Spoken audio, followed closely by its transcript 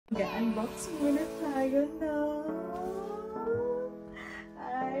Mag-unbox muna tayo ng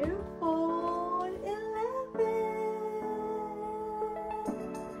iPhone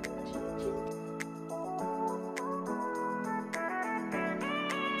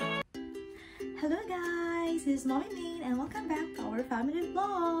 11. Hello guys, this is Mommy Main and welcome back to our family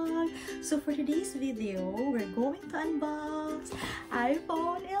vlog. So for today's video, we're going to unbox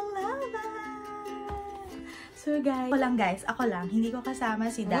iPhone 11. So guys, ako lang, hindi ko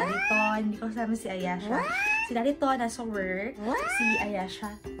kasama si Daddy Ton, hindi ko kasama si Ayasha. Si Daddy Ton nasa work, si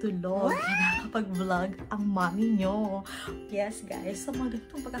Ayasha tulog, kaya nakapag-vlog ang mommy nyo. Yes guys, sa mga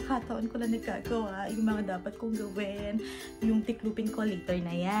ganitong pagkakataon ko lang nagkagawa, yung mga dapat kong gawin, yung tiklupin ko later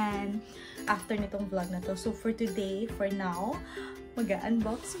na yan, after nitong vlog na to. So for today, for now,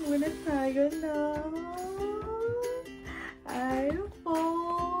 mag-unbox muna tayo ng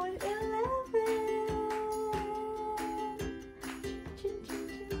iPhone 11.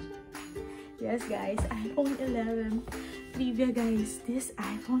 Yes guys, iPhone 11. Trivia guys, this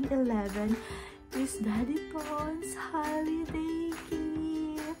iPhone 11 is Daddy Ton's holiday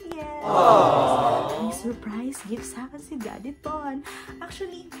gift. Yes! May surprise gift sa akin si Daddy Ton.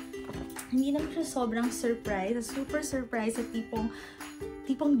 Actually, hindi naman siya sobrang surprise. Super surprise at tipong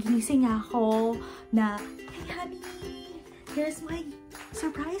ginising ako na, hey honey, here's my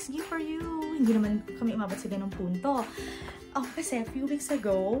surprise gift for you. Hindi naman kami umabot sa ganong punto. Oh, kasi a few weeks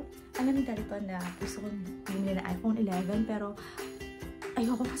ago, alam ni Daddy Ton na gusto kong bumili na iPhone 11 pero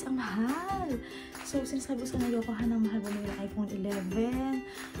ayoko kasi ang mahal. So, sinasabi ko na ayoko ng mahal bumili ng iPhone 11.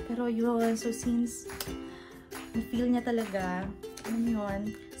 Pero yun, so since na-feel niya talaga, ano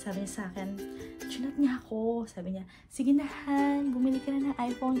yun, sabi niya sa akin, chinat niya ako. Sabi niya, sige na Han, bumili ka na ng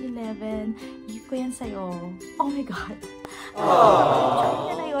iPhone 11. Gift ko yan sa'yo. Oh my God. Sabi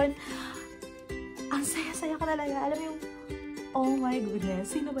niya na yun, ang saya-saya ko talaga. Alam mo yung, oh my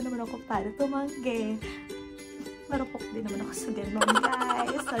goodness, sino ba naman ako para tumanggi? Marupok din naman ako sa ganon,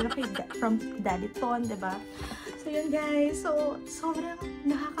 guys. Lalo from Daddy Ton, diba? So, yun guys. So, sobrang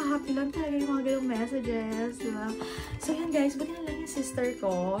nakaka-happy lang talaga yung mga ganong messages, diba? So, yun guys. Buti na lang yung sister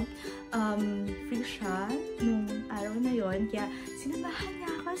ko. Free siya nung araw na yun. Kaya, sinamahan niya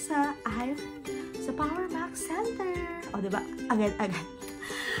ako sa Power Max Center. O, diba? Agad-agad.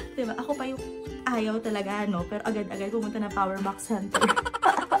 Diba? Ako pa yung ayaw talaga, no? Pero agad-agad pumunta na Power Max Center.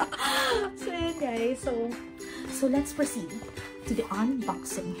 So, yun guys. So, let's proceed to the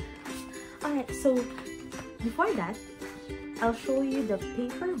unboxing. Alright, so, before that, I'll show you the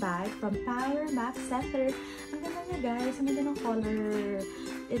paper bag from Power Max Center. Ang ganda niya guys, ang ganda ng color.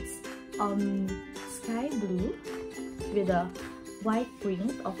 It's sky blue with a white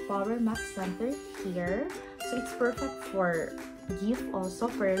print of Power Max Center here. So, it's perfect for gift also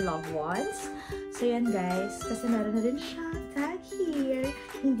for your loved ones. So, yan guys, kasi meron na din siya tag here.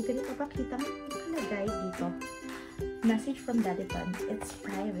 Hindi ko napapakita ang nakalagay dito. Message from Daddy Ton. It's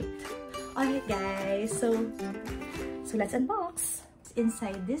private. Alright guys, so let's unbox.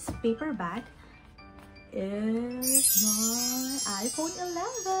 Inside this paper bag is my iPhone 11.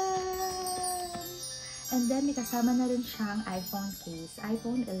 And then may kasama na rin siyang iPhone case,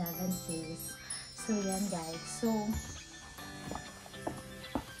 iPhone 11 case. So yan guys. So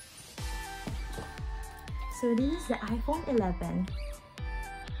this is the iPhone 11.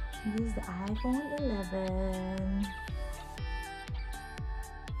 This is the iPhone 11.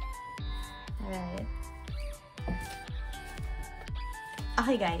 Alright.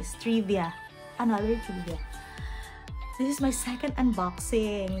 Okay guys, trivia. Another trivia. This is my second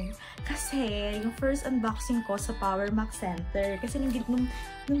unboxing. Kasi, yung first unboxing ko sa Power Max Center. Kasi nung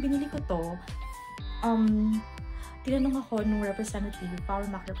binili ko to, tinanong ako nung representative, Power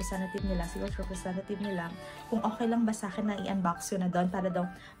Max representative nila, sales representative nila, kung okay lang ba sa akin na i-unbox yun na doon para daw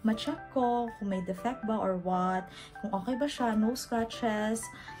ma-check ko kung may defect ba or what, kung okay ba siya, no scratches,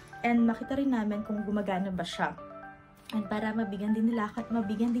 and makita rin namin kung gumagana ba siya. And para mabigyan din niya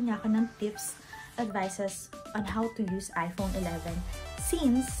ako ng tips, advices on how to use iPhone 11.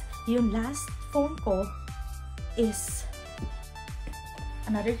 Since yung last phone ko is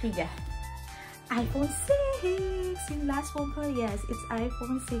another trivia. iPhone 6! Yung last phone ko, yes, it's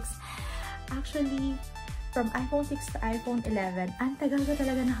iPhone 6. Actually, from iPhone 6 to iPhone 11, ang tagal ko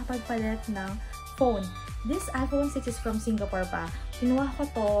talaga nakapagpalit ng phone. This iPhone 6 is from Singapore pa. Kinuha ko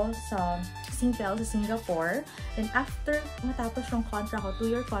to sa Singtel sa Singapore. And after matapos yung contract ko,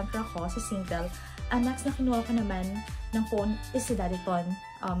 2-year contract ko sa Singtel, ang next na kinuha ko naman ng phone is si Daddy Ton.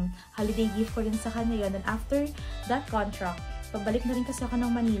 Holiday gift ko rin sa kanya yun. And after that contract, pabalik na rin kasi ako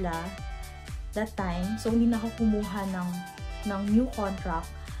ng Manila that time. So, hindi na ako kumuha ng new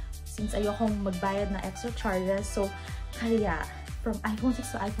contract since ayokong magbayad ng extra charges. So, kaya from iPhone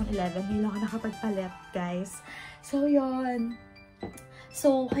 6 to iPhone 11. Ngayon lang ako nakapagpalit, guys. So, yun.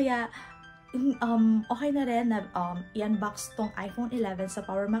 So, kaya, okay na rin na i-unbox tong iPhone 11 sa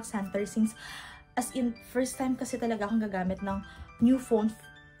Power Mac Center since, as in, first time kasi talaga akong gagamit ng new phone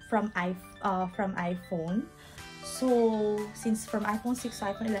from iPhone. So, since from iPhone 6 to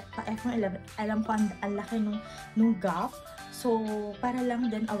iPhone 11, alam ko ang laki nung gap. So, para lang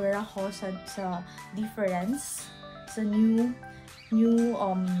din aware ako sa difference, sa new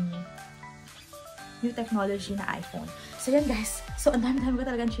technology na iPhone. So, yan guys. So, ang dami-dami ko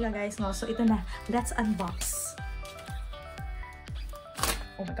talagang chika guys, no? So, ito na. Let's unbox.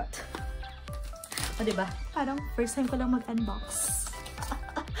 Oh my God. O, diba? Parang first time ko lang mag-unbox.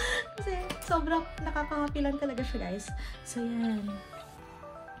 Kasi, sobrang nakaka-happy lang talaga siya, guys. So, yan.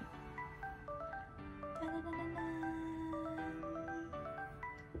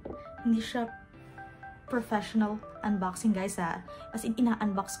 Hindi siya professional unboxing, guys, ha. As in,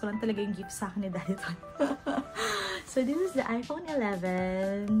 ina-unbox ko lang talaga yung gift sa akin ni Daddy Ton. So, this is the iPhone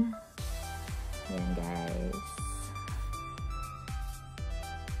 11. Yan, guys.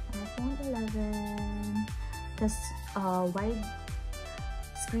 iPhone 11. Tapos, wide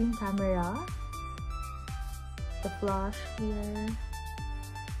screen camera. The flash here.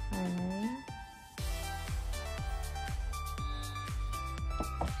 Alright.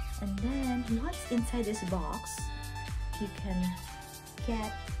 And then, once inside this box, you can get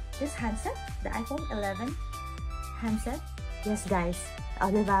this handset, the iPhone 11 handset. Yes, guys.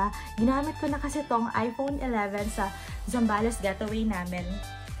 O, diba? Ginamit ko na kasi tong iPhone 11 sa Zambales getaway namin.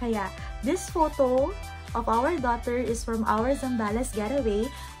 Kaya, this photo of our daughter is from our Zambales getaway,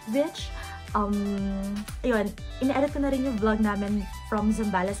 which, ayun, ina-edit ko na rin yung vlog namin from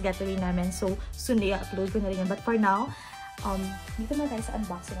Zambales getaway namin. So, soon i-upload ko na rin yun. But for now, dito na tayo sa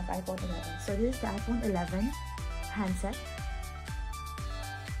unboxing ng iPhone 11. So, this is the iPhone 11 handset.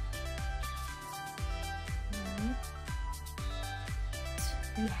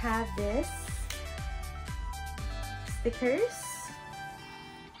 We have this stickers,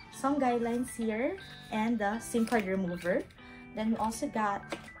 some guidelines here, and the SIM card remover. Then we also got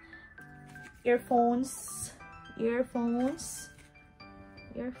earphones.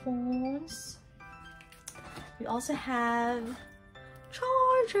 We also have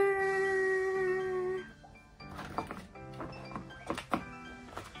charger.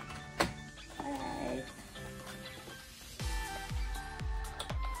 Alright.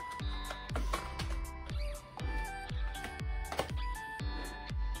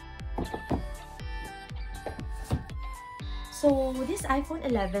 So this iPhone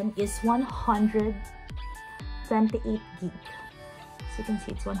 11 is 128 gig. So you can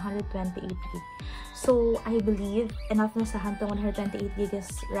see it's 128 gig. So, I believe enough na sa hantong 128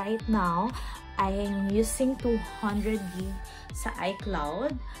 gigs right now. I'm using 200 gig sa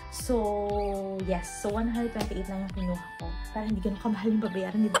iCloud. So, yes. So, 128 lang yung kinuha ko. Para hindi ganun kamahal yung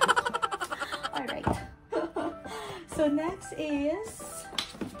babayaran ni Daddy. Alright. So, next is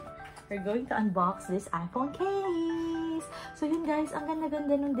we're going to unbox this iPhone case. So, yun guys. Ang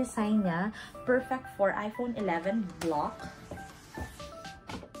ganda-ganda ng design niya. Perfect for iPhone 11 block.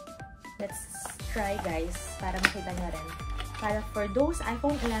 Let's try guys, para makita nyo rin. Para for those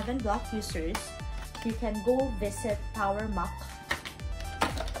iPhone 11 block users, you can go visit Power Mac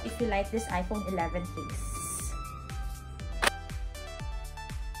if you like this iPhone 11 case.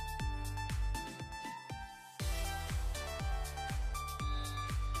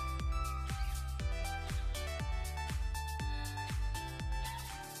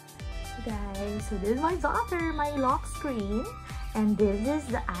 So guys, so this is my daughter, my lock screen. And this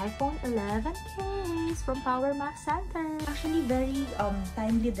is the iPhone 11 case from Power Mac Center. Actually, very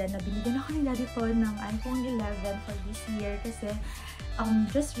timely din na binigyan ako ni Daddy Ton ng iPhone 11 for this year kasi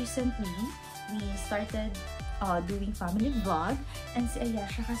just recently, we started doing family vlog. And si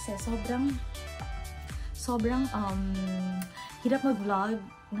Ayasha kasi sobrang hirap mag-vlog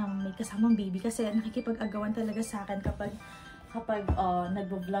na may kasamang baby kasi nakikipag-agawan talaga sa akin kapag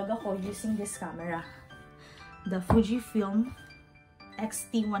nag-vlog ako using this camera. The Fujifilm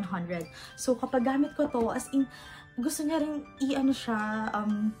X-T100. So, kapag gamit ko to, as in, gusto niya rin i-ano siya,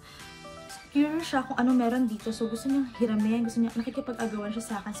 curious siya kung ano meron dito. So, gusto niyang hiramin, gusto niya, nakikipag-agawan siya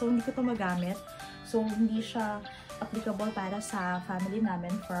sa akin. So, hindi ko to magamit. So, hindi siya applicable para sa family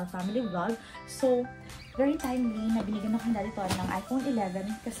namin, for our family vlog. So, very timely na binigyan ako ng Daddy Ton ng iPhone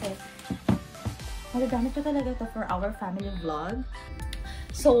 11 kasi magagamit ko talaga to for our family vlog.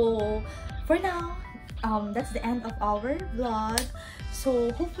 So, for now, that's the end of our vlog.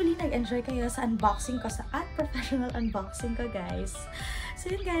 So, hopefully, nag-enjoy kayo sa unboxing ko, sa unprofessional unboxing ko, guys. So,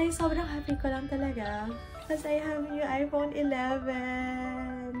 yun guys, sobrang happy ko lang talaga. because I have new iPhone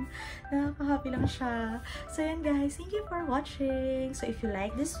 11. Nakaka-happy lang siya. So yan guys, thank you for watching. So if you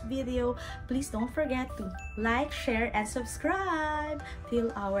like this video, please don't forget to like, share, and subscribe.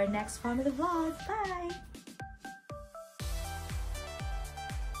 Till our next family vlog. Bye!